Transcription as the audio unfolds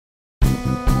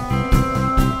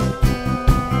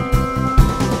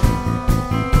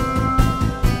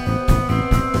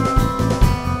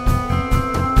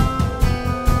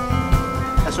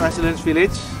Children's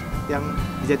Village yang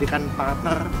dijadikan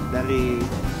partner dari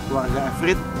Keluarga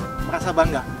Everitt merasa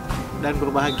bangga dan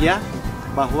berbahagia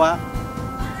bahwa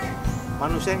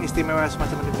manusia yang istimewa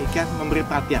semacam demikian memberi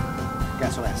perhatian ke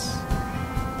SOS,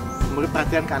 memberi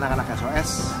perhatian ke anak-anak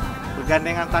SOS,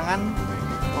 bergandengan tangan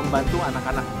membantu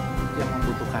anak-anak yang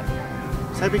membutuhkan.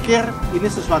 Saya pikir ini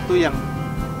sesuatu yang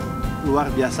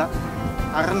luar biasa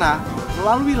karena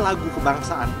melalui lagu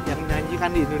kebangsaan yang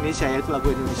dinyanyikan di Indonesia, yaitu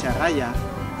lagu Indonesia Raya,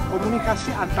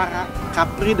 komunikasi antara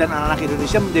Capri dan anak-anak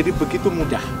Indonesia menjadi begitu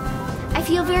mudah. I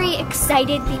feel very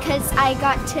excited because I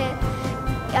got to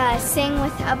sing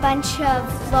with a bunch of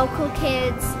local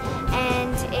kids,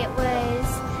 and it was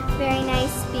very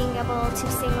nice being able to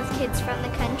sing with kids from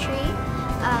the country.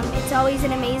 It's always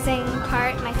an amazing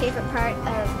part. My favorite part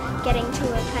of getting to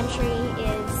a country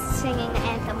is singing the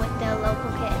anthem with the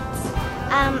local kids.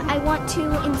 I want to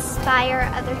inspire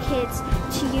other kids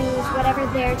to use whatever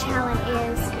their talent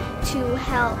is to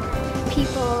help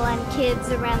people and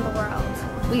kids around the world.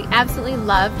 We absolutely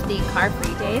loved the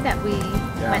Capri Day that we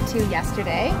went to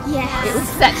yesterday. Yeah. It was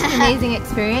such an amazing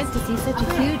experience to see such a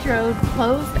huge road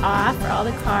closed off for all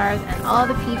the cars and all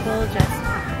the people just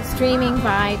streaming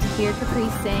by to hear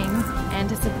Capri sing and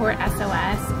to support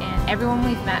SOS, and everyone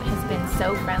we've met has been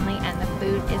so friendly and the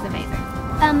food is amazing.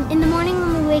 In the morning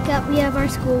when we wake up, we have our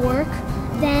schoolwork.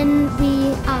 Then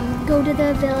we go to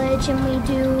the village and we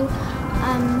do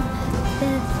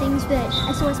the things that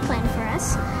SOS planned for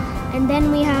us. And then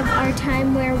we have our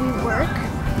time where we work.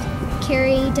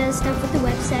 Carrie does stuff with the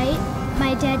website.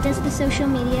 My dad does the social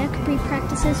media. Capri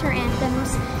practices her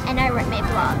anthems, and I write my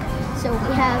blog. So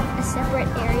we have a separate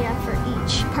area for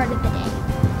each part of the day.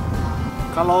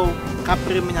 Kalau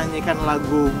Capri menyanyikan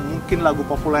lagu, mungkin lagu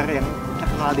populer yang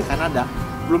terkenal di Kanada,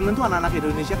 belum tentu anak-anak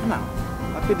Indonesia kenal.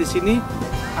 Tapi di sini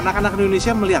anak-anak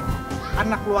Indonesia melihat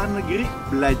anak luar negeri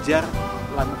belajar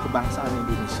lagu kebangsaan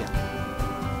Indonesia.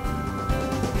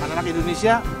 Anak-anak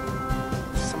Indonesia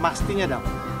semestinya dong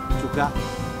juga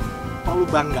perlu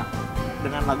bangga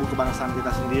dengan lagu kebangsaan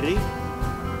kita sendiri,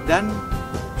 dan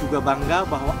juga bangga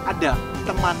bahwa ada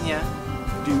temannya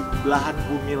di belahan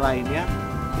bumi lainnya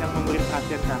yang memberi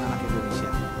perhatian ke anak-anak Indonesia.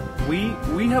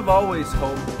 We have always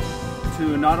hoped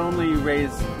to not only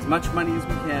raise as much money as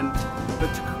we can, but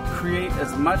to create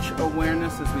as much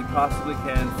awareness as we possibly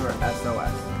can for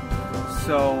SOS.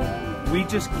 So we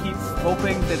just keep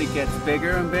hoping that it gets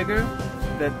bigger and bigger,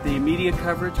 that the media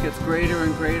coverage gets greater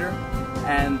and greater,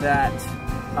 and that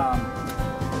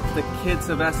the kids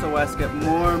of SOS get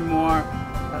more and more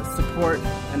support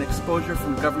and exposure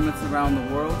from governments around the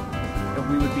world. And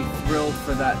we would be thrilled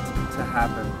for that to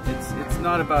happen. It's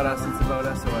not about us, it's about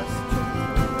SOS.